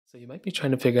So you might be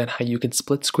trying to figure out how you can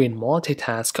split screen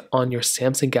multitask on your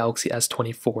Samsung Galaxy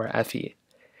S24 FE.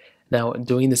 Now,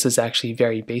 doing this is actually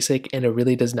very basic and it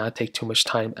really does not take too much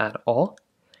time at all.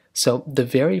 So the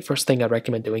very first thing I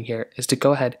recommend doing here is to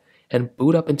go ahead and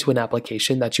boot up into an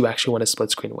application that you actually want to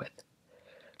split screen with.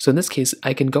 So in this case,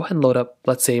 I can go ahead and load up,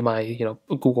 let's say my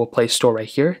Google Play Store right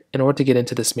here in order to get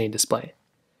into this main display.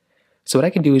 So what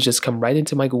I can do is just come right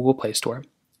into my Google Play Store.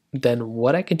 Then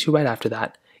what I can do right after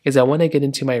that is I want to get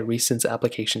into my Recents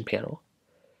application panel.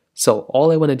 So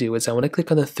all I want to do is I want to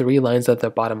click on the three lines at the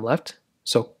bottom left.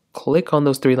 So click on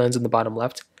those three lines in the bottom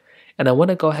left, and I want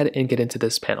to go ahead and get into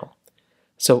this panel.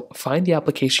 So find the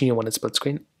application you want to split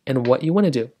screen, and what you want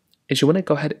to do is you want to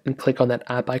go ahead and click on that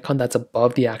app icon that's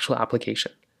above the actual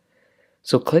application.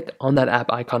 So click on that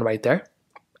app icon right there,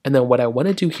 and then what I want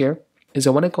to do here is I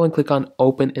want to go and click on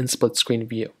Open in Split Screen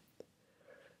View.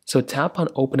 So tap on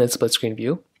Open in Split Screen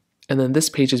View, and then this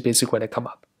page is basically going to come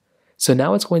up. So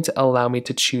now it's going to allow me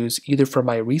to choose either from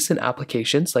my recent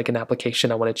applications, like an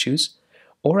application I want to choose,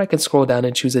 or I can scroll down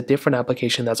and choose a different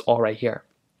application that's all right here.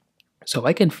 So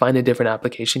I can find a different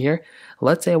application here.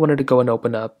 Let's say I wanted to go and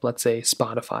open up, let's say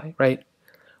Spotify, right?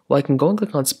 Well, I can go and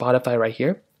click on Spotify right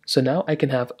here. So now I can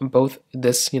have both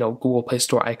this, Google Play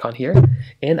Store icon here,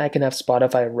 and I can have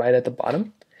Spotify right at the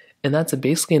bottom. And that's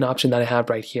basically an option that I have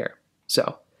right here.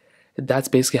 So that's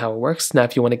basically how it works. Now,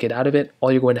 if you want to get out of it,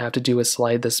 all you're going to have to do is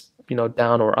slide this,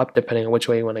 down or up, depending on which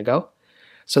way you want to go.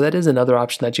 So that is another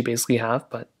option that you basically have,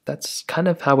 but that's kind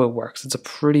of how it works. It's a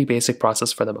pretty basic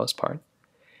process for the most part.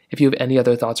 If you have any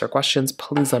other thoughts or questions,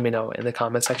 please let me know in the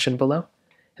comment section below.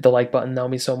 Hit the like button, that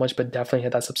would mean so much, but definitely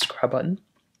hit that subscribe button.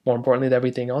 More importantly than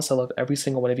everything else, I love every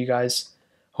single one of you guys.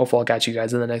 Hopefully I'll catch you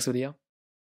guys in the next video.